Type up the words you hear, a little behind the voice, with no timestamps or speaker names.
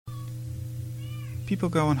People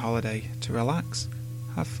go on holiday to relax,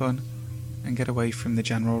 have fun, and get away from the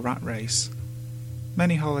general rat race.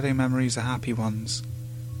 Many holiday memories are happy ones,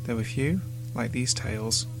 though a few, like these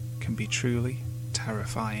tales, can be truly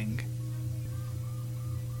terrifying.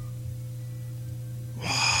 1.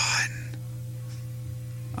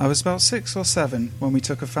 I was about 6 or 7 when we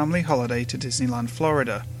took a family holiday to Disneyland,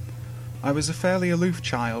 Florida. I was a fairly aloof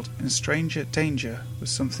child, and stranger danger was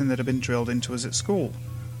something that had been drilled into us at school.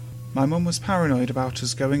 My mum was paranoid about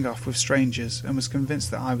us going off with strangers and was convinced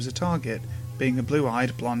that I was a target, being a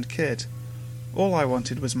blue-eyed blonde kid. All I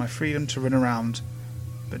wanted was my freedom to run around.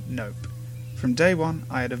 But nope. From day one,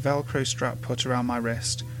 I had a Velcro strap put around my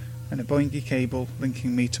wrist, and a boingy cable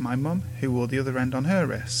linking me to my mum, who wore the other end on her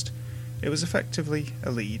wrist. It was effectively a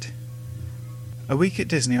lead. A week at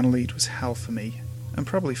Disney on a lead was hell for me, and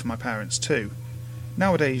probably for my parents too.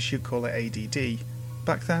 Nowadays you'd call it ADD.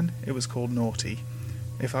 Back then, it was called naughty.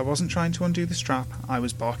 If I wasn't trying to undo the strap, I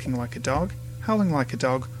was barking like a dog, howling like a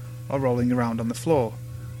dog, or rolling around on the floor.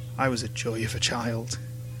 I was a joy of a child.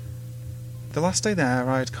 The last day there,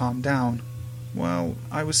 I had calmed down. Well,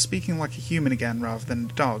 I was speaking like a human again rather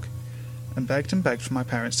than a dog, and begged for my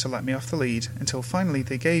parents to let me off the lead until finally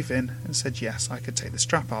they gave in and said yes, I could take the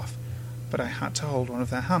strap off, but I had to hold one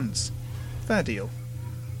of their hands. Fair deal.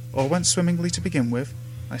 All went swimmingly to begin with.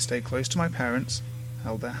 I stayed close to my parents,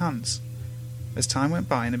 held their hands. As time went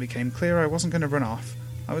by and it became clear I wasn't going to run off,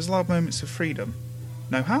 I was allowed moments of freedom.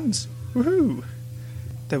 No hands! Woohoo!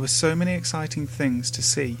 There were so many exciting things to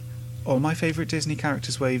see. All my favourite Disney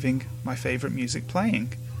characters waving, my favourite music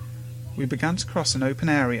playing. We began to cross an open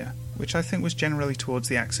area, which I think was generally towards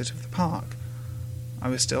the exit of the park. I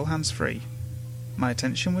was still hands-free. My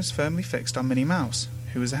attention was firmly fixed on Minnie Mouse,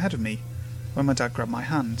 who was ahead of me, when my dad grabbed my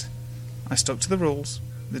hand. I stuck to the rules.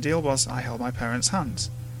 The deal was I held my parents' hands,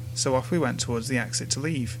 so off we went towards the exit to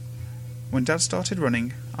leave. When Dad started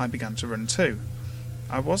running, I began to run too.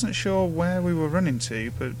 I wasn't sure where we were running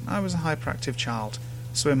to, but I was a hyperactive child,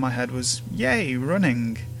 so in my head was, "Yay,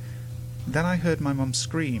 running!" Then I heard my mum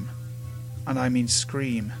scream, and I mean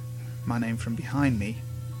scream, my name from behind me.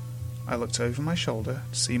 I looked over my shoulder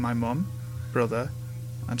to see my mum, brother,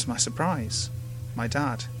 and to my surprise, my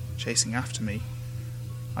dad, chasing after me.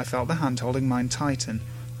 I felt the hand holding mine tighten,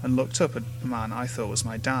 and looked up at the man I thought was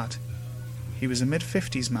my dad. He was a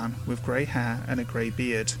mid-50s man with grey hair and a grey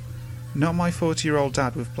beard. Not my 40-year-old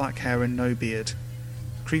dad with black hair and no beard.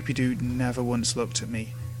 Creepy dude never once looked at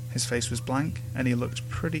me. His face was blank, and he looked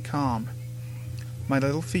pretty calm. My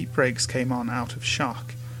little feet brakes came on out of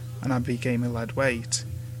shock, and I became a lead weight,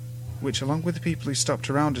 which, along with the people who stopped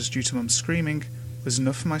around us due to Mum screaming, was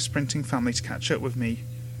enough for my sprinting family to catch up with me.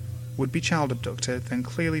 Would-be child abductor then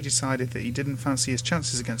clearly decided that he didn't fancy his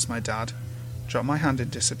chances against my dad, dropped my hand and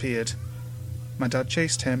disappeared. My dad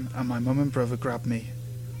chased him, and my mum and brother grabbed me.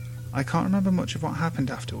 I can't remember much of what happened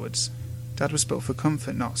afterwards. Dad was built for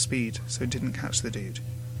comfort, not speed, so didn't catch the dude.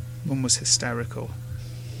 Mum was hysterical.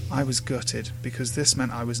 I was gutted, because this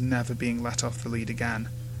meant I was never being let off the lead again.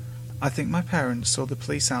 I think my parents saw the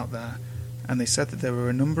police out there, and they said that there were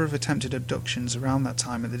a number of attempted abductions around that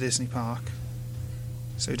time at the Disney park.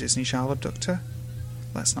 So Disney child abductor,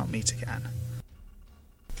 let's not meet again.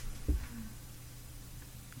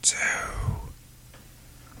 2.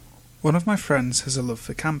 One of my friends has a love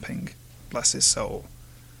for camping, bless his soul.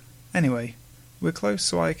 Anyway, we're close,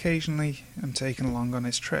 so I occasionally am taken along on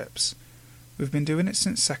his trips. We've been doing it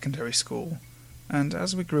since secondary school, and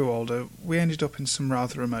as we grew older, we ended up in some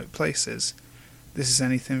rather remote places. This is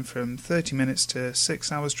anything from 30 minutes to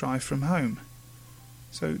 6 hours drive from home.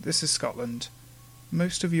 So this is Scotland.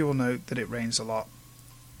 Most of you will note that it rains a lot.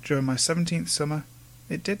 During my 17th summer,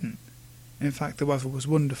 it didn't. In fact, the weather was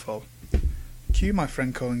wonderful. Cue my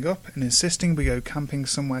friend calling up and insisting we go camping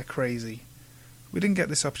somewhere crazy. We didn't get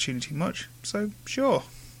this opportunity much, so sure.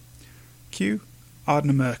 Cue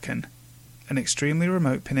Ardnamurchan, an extremely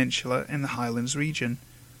remote peninsula in the Highlands region.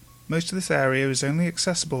 Most of this area is only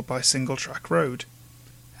accessible by single-track road.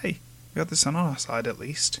 Hey, we had the sun on our side at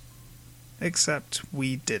least. Except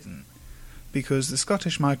we didn't, because the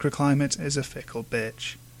Scottish microclimate is a fickle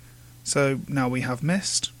bitch. So now we have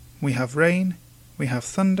mist, we have rain, we have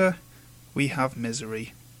thunder, we have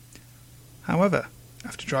misery. However,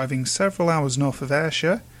 after driving several hours north of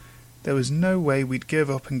Ayrshire, there was no way we'd give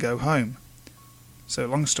up and go home. So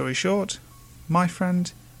long story short, my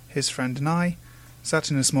friend, his friend and I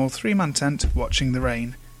sat in a small 3-man tent watching the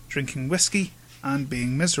rain, drinking whiskey and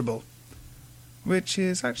being miserable. Which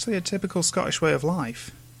is actually a typical Scottish way of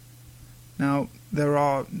life. Now, there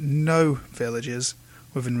are no villages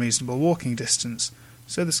within reasonable walking distance,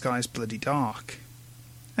 so the sky's bloody dark.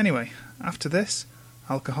 Anyway, after this,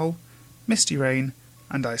 alcohol, misty rain,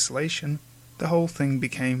 and isolation, the whole thing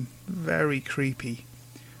became very creepy.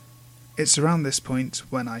 It's around this point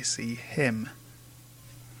when I see him.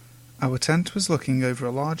 Our tent was looking over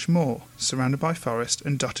a large moor, surrounded by forest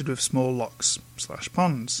and dotted with small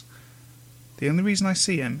lochs/ponds. The only reason I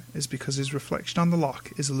see him is because his reflection on the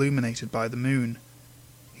loch is illuminated by the moon.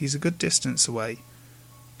 He's a good distance away,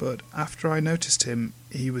 but after I noticed him,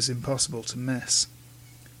 he was impossible to miss.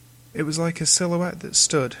 It was like a silhouette that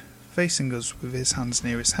stood, facing us with his hands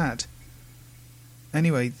near his head.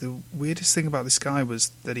 Anyway, the weirdest thing about this guy was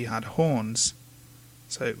that he had horns.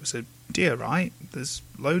 So it was a deer, right? There's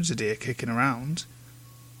loads of deer kicking around.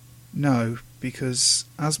 No, because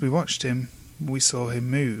as we watched him, we saw him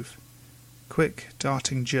move. Quick,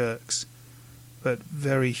 darting jerks, but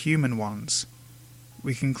very human ones.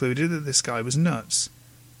 We concluded that this guy was nuts.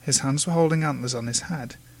 His hands were holding antlers on his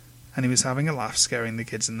head, and he was having a laugh scaring the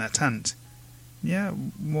kids in their tent. Yeah,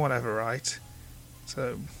 whatever, right?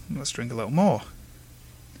 So, let's drink a little more.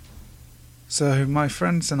 So, my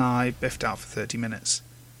friends and I biffed out for 30 minutes.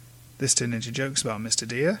 This turned into jokes about Mr.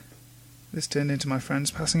 Deer. This turned into my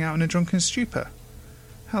friends passing out in a drunken stupor.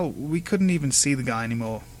 Hell, we couldn't even see the guy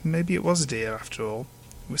anymore. Maybe it was a deer after all.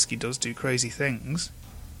 Whiskey does do crazy things.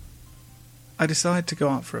 I decided to go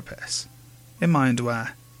out for a piss. In my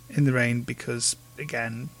underwear, in the rain because,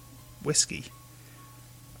 again, whiskey.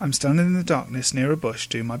 I'm standing in the darkness near a bush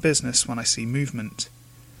doing my business when I see movement.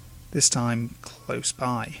 This time, close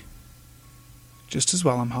by. Just as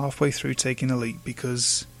well I'm halfway through taking a leak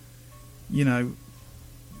because, the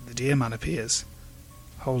deer man appears,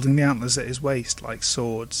 holding the antlers at his waist like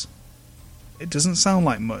swords. It doesn't sound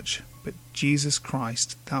like much, but Jesus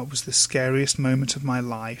Christ, that was the scariest moment of my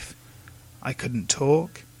life. I couldn't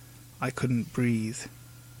talk. I couldn't breathe.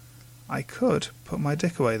 I could put my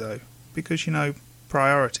dick away though, because,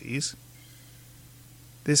 priorities.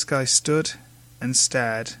 This guy stood and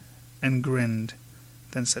stared and grinned,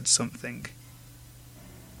 then said something.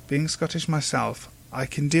 Being Scottish myself, I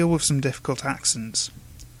can deal with some difficult accents,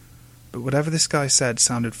 but whatever this guy said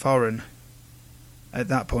sounded foreign. At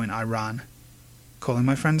that point I ran, calling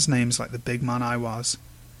my friends names like the big man I was.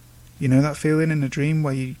 You know that feeling in a dream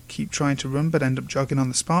where you keep trying to run but end up jogging on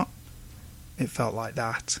the spot? It felt like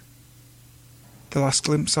that. The last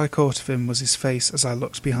glimpse I caught of him was his face as I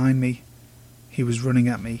looked behind me. He was running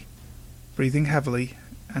at me, breathing heavily,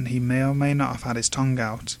 and he may or may not have had his tongue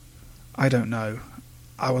out. I don't know.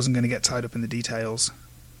 I wasn't going to get tied up in the details.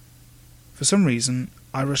 For some reason,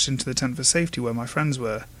 I rushed into the tent for safety where my friends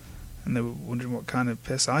were, and they were wondering what kind of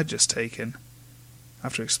piss I'd just taken.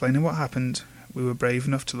 After explaining what happened, we were brave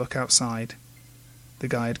enough to look outside. The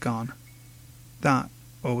guy had gone. That,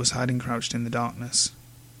 or was hiding crouched in the darkness.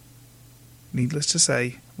 Needless to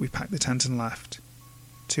say, we packed the tent and left.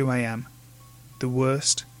 2 a.m. The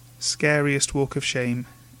worst, scariest walk of shame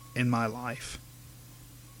in my life.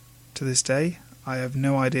 To this day, I have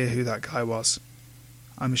no idea who that guy was.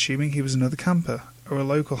 I'm assuming he was another camper, or a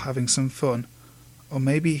local having some fun, or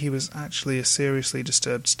maybe he was actually a seriously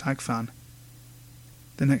disturbed stag fan.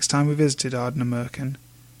 The next time we visited Ardnamurchan,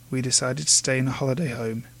 we decided to stay in a holiday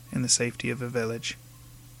home in the safety of a village.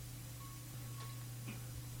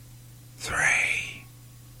 3.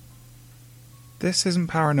 This isn't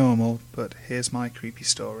paranormal, but here's my creepy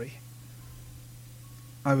story.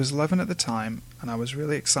 I was 11 at the time, and I was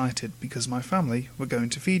really excited because my family were going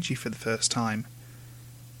to Fiji for the first time.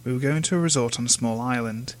 We were going to a resort on a small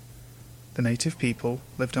island. The native people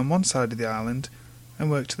lived on one side of the island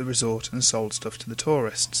and worked at the resort and sold stuff to the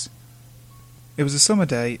tourists. It was a summer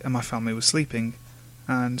day and my family was sleeping,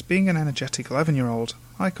 and being an energetic 11-year-old,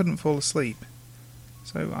 I couldn't fall asleep.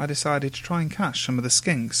 So I decided to try and catch some of the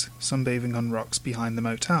skinks sunbathing on rocks behind the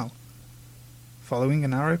motel. Following a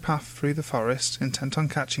narrow path through the forest, intent on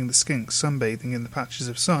catching the skinks sunbathing in the patches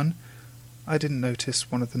of sun, I didn't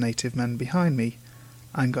notice one of the native men behind me,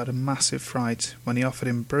 and got a massive fright when he offered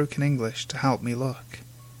in broken English to help me look.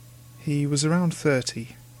 He was around 30.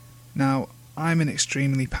 Now, I'm an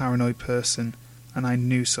extremely paranoid person, and I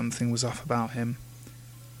knew something was off about him.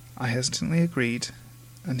 I hesitantly agreed,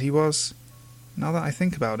 and he was, now that I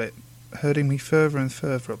think about it, herding me further and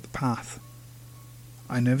further up the path.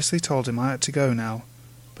 I nervously told him I had to go now,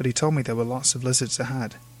 but he told me there were lots of lizards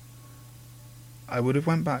ahead. I would have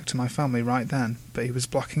went back to my family right then, but he was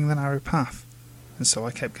blocking the narrow path, and so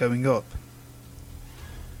I kept going up.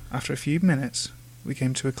 After a few minutes, we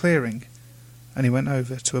came to a clearing, and he went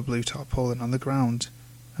over to a blue tarpaulin on the ground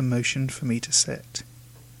and motioned for me to sit.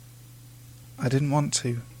 I didn't want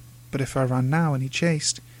to, but if I ran now and he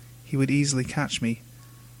chased, he would easily catch me,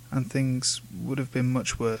 and things would have been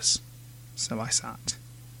much worse, so I sat.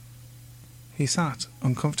 He sat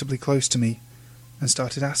uncomfortably close to me, and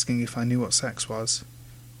started asking if I knew what sex was.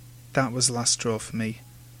 That was the last straw for me,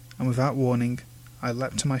 and without warning, I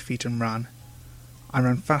leapt to my feet and ran. I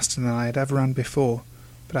ran faster than I had ever run before,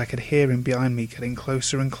 but I could hear him behind me getting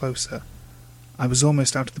closer and closer. I was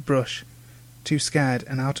almost out of the brush, too scared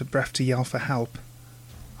and out of breath to yell for help.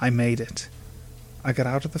 I made it. I got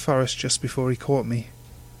out of the forest just before he caught me.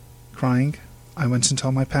 Crying, I went and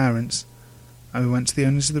told my parents, and we went to the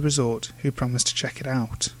owners of the resort, who promised to check it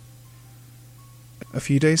out. A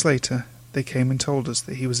few days later, they came and told us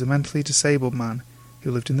that he was a mentally disabled man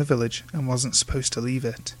who lived in the village and wasn't supposed to leave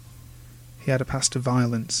it. He had a past of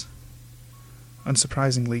violence.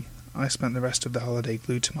 Unsurprisingly, I spent the rest of the holiday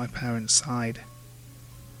glued to my parents' side.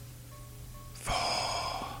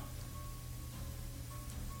 4.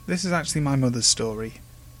 This is actually my mother's story,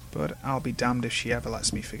 but I'll be damned if she ever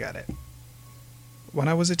lets me forget it. When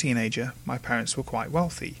I was a teenager, my parents were quite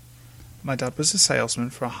wealthy. My dad was a salesman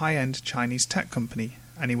for a high-end Chinese tech company,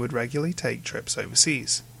 and he would regularly take trips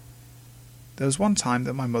overseas. There was one time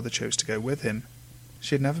that my mother chose to go with him.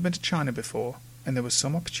 She had never been to China before, and there was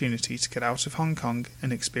some opportunity to get out of Hong Kong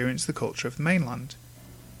and experience the culture of the mainland.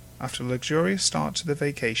 After a luxurious start to the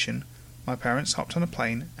vacation, my parents hopped on a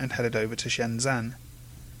plane and headed over to Shenzhen.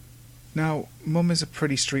 Now, Mum is a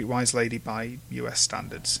pretty streetwise lady by US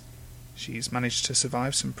standards. She's managed to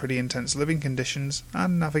survive some pretty intense living conditions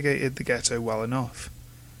and navigated the ghetto well enough.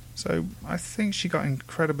 So I think she got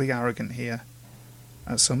incredibly arrogant here.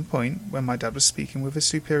 At some point, when my dad was speaking with his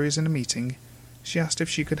superiors in a meeting, she asked if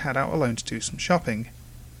she could head out alone to do some shopping.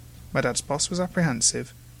 My dad's boss was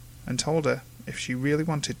apprehensive and told her if she really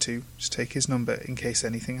wanted to take his number in case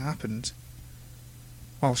anything happened.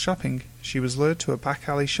 While shopping, she was lured to a back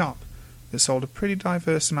alley shop that sold a pretty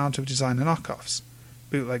diverse amount of designer knockoffs,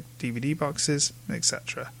 bootleg DVD boxes,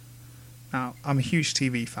 etc. Now, I'm a huge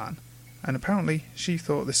TV fan, and apparently she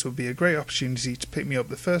thought this would be a great opportunity to pick me up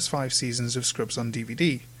the first 5 seasons of Scrubs on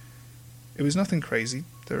DVD. It was nothing crazy,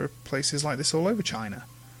 there are places like this all over China.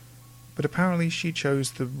 But apparently she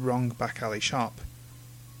chose the wrong back alley shop.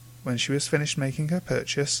 When she was finished making her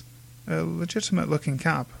purchase, a legitimate-looking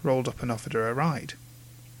cab rolled up and offered her a ride.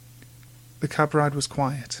 The cab ride was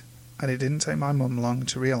quiet, and it didn't take my mum long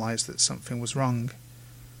to realise that something was wrong.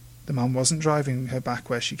 The man wasn't driving her back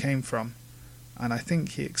where she came from, and I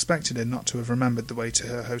think he expected her not to have remembered the way to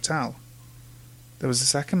her hotel. There was a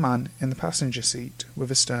second man in the passenger seat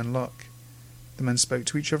with a stern look. The men spoke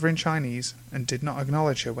to each other in Chinese and did not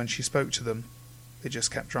acknowledge her when she spoke to them. They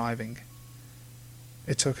just kept driving.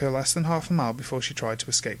 It took her less than half a mile before she tried to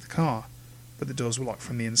escape the car, but the doors were locked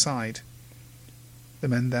from the inside. The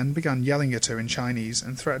men then began yelling at her in Chinese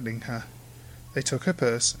and threatening her. They took her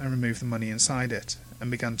purse and removed the money inside it, and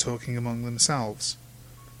began talking among themselves.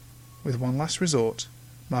 With one last resort,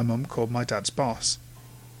 my mum called my dad's boss,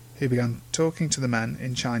 who began talking to the men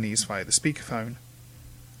in Chinese via the speakerphone.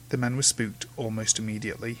 The men were spooked almost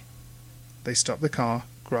immediately. They stopped the car,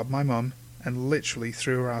 grabbed my mum, and literally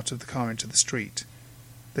threw her out of the car into the street.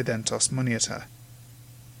 They then tossed money at her.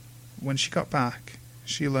 When she got back,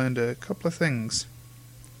 she learned a couple of things.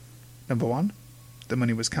 Number 1, the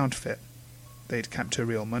money was counterfeit. They'd kept her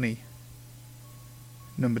real money.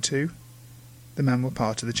 Number 2, the men were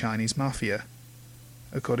part of the Chinese mafia.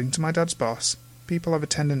 According to my dad's boss, people have a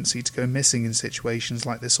tendency to go missing in situations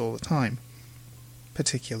like this all the time,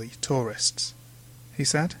 particularly tourists. He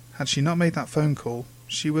said, had she not made that phone call,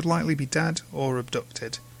 she would likely be dead or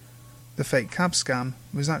abducted. The fake cab scam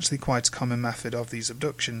was actually quite a common method of these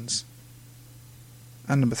abductions.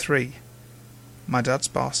 And number 3, my dad's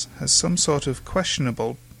boss has some sort of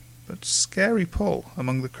questionable but scary pull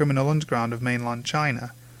among the criminal underground of mainland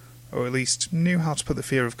China, or at least knew how to put the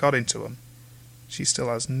fear of God into them. She still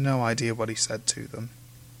has no idea what he said to them.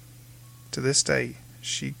 To this day,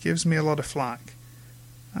 she gives me a lot of flack,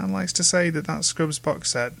 and likes to say that Scrubs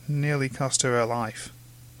box set nearly cost her life.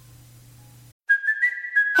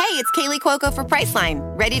 Hey, it's Kaylee Cuoco for Priceline.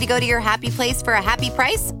 Ready to go to your happy place for a happy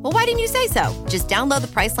price? Well, why didn't you say so? Just download the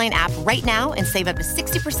Priceline app right now and save up to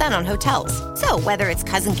 60% on hotels. So whether it's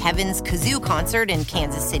Cousin Kevin's Kazoo Concert in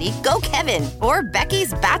Kansas City, go Kevin, or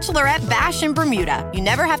Becky's Bachelorette Bash in Bermuda, you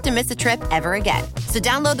never have to miss a trip ever again. So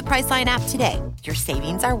download the Priceline app today. Your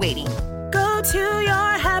savings are waiting. Go to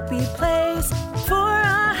your happy place for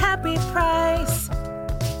a happy price.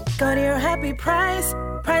 Go to your happy price,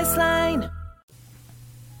 Priceline.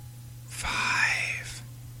 5.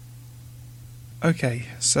 Okay,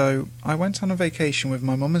 so I went on a vacation with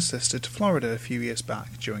my mum and sister to Florida a few years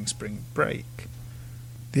back during spring break.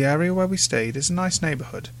 The area where we stayed is a nice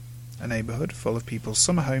neighbourhood, a neighbourhood full of people's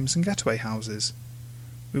summer homes and getaway houses.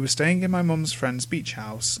 We were staying in my mum's friend's beach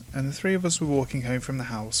house, and the three of us were walking home from the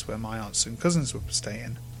house where my aunts and cousins were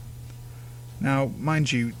staying. Now,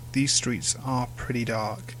 mind you, these streets are pretty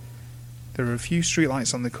dark. There are a few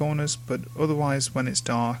streetlights on the corners, but otherwise when it's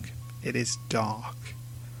dark, it is dark.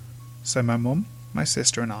 So my mum, my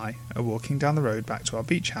sister and I are walking down the road back to our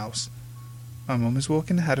beach house. My mum is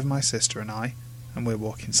walking ahead of my sister and I, and we're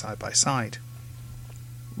walking side by side.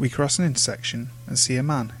 We cross an intersection and see a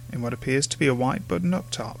man in what appears to be a white button-up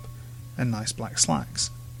top and nice black slacks,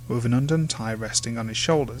 with an undone tie resting on his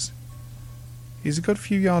shoulders. He's a good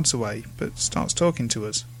few yards away, but starts talking to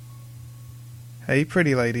us. "Hey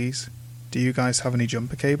pretty ladies, do you guys have any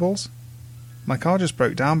jumper cables? My car just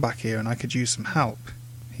broke down back here and I could use some help,"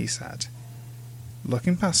 he said.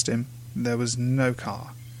 Looking past him, there was no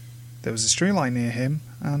car. There was a streetlight near him,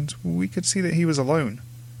 and we could see that he was alone.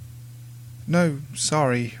 "No,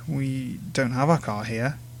 sorry, we don't have our car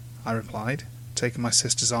here," I replied, taking my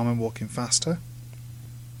sister's arm and walking faster.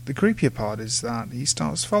 The creepier part is that he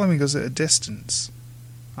starts following us at a distance.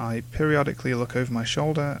 I periodically look over my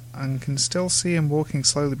shoulder and can still see him walking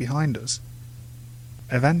slowly behind us.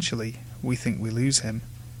 Eventually, we think we lose him,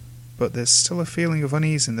 but there's still a feeling of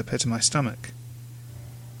unease in the pit of my stomach.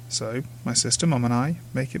 So, my sister, Mum and I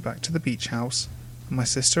make it back to the beach house, and my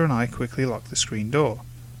sister and I quickly lock the screen door,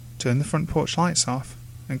 turn the front porch lights off,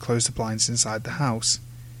 and close the blinds inside the house,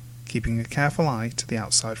 keeping a careful eye to the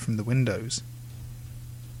outside from the windows.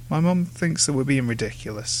 My mum thinks that we're being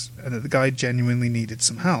ridiculous, and that the guy genuinely needed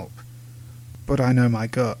some help. But I know my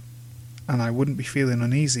gut, and I wouldn't be feeling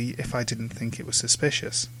uneasy if I didn't think it was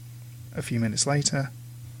suspicious. A few minutes later,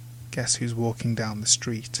 guess who's walking down the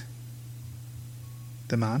street?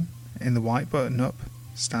 The man, in the white button-up,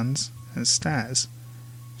 stands and stares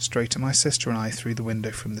straight at my sister and I through the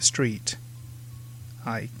window from the street.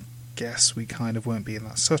 I guess we kind of weren't being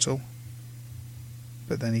that subtle.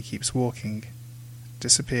 But then he keeps walking,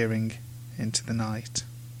 disappearing into the night.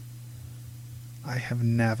 I have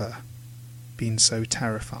never been so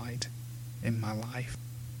terrified in my life.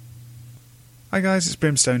 Hi guys, it's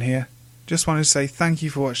Brimstone here. Just wanted to say thank you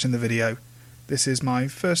for watching the video. This is my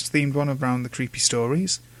first themed one around the creepy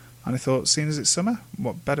stories, and I thought, seeing as it's summer,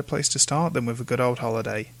 what better place to start than with a good old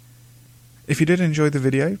holiday. If you did enjoy the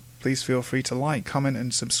video, please feel free to like, comment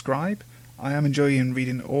and subscribe. I am enjoying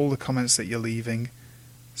reading all the comments that you're leaving.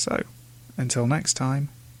 So, until next time,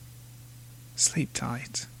 sleep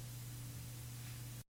tight.